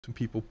some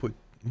people put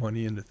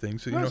money into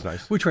things. So, That's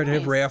nice. we try to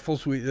have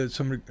raffles.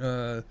 Some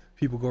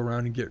people go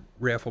around and get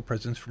raffle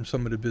presents from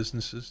some of the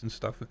businesses and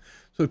stuff.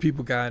 So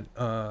people got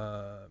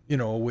a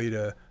way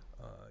to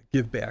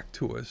give back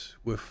to us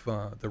with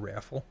the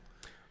raffle.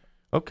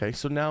 Okay,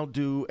 so now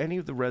do any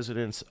of the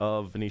residents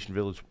of Venetian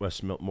Village,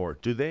 West Miltmore,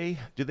 do they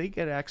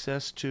get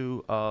access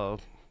to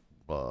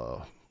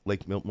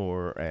Lake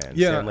Miltmore and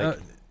Sand Lake?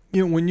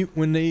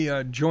 When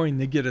they join,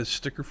 they get a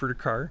sticker for the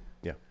car.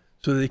 Yeah.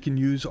 So they can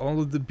use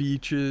all of the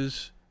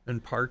beaches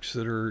and parks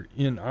that are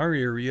in our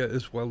area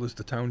as well as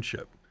the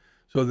township.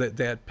 So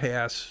that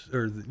pass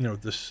or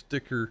the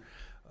sticker,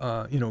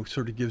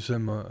 sort of gives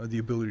them the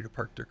ability to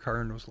park their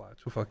car in those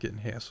lots without getting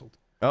hassled.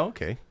 Oh,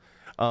 okay.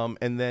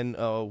 And then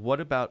what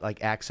about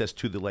like access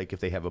to the lake if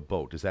they have a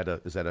boat? Is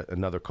that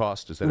another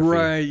cost? Is that a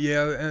right? fee?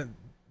 Yeah, and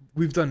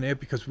we've done that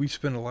because we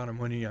spend a lot of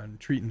money on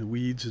treating the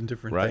weeds and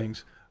different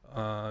things.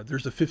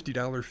 There's a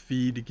 $50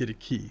 fee to get a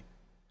key,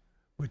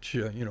 which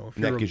if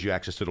that gives you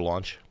access to the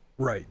launch.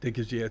 Right, that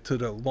gives you to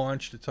the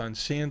launch that's on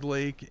Sand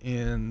Lake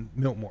and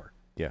Miltmore.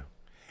 Yeah.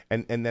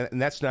 And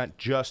that's not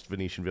just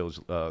Venetian Village.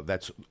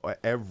 That's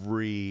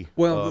every.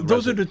 Well,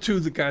 those are the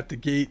two that got the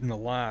gate and the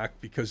lock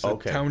because the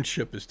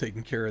township is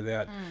taking care of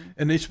that,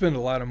 and they spend a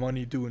lot of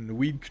money doing the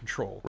weed control.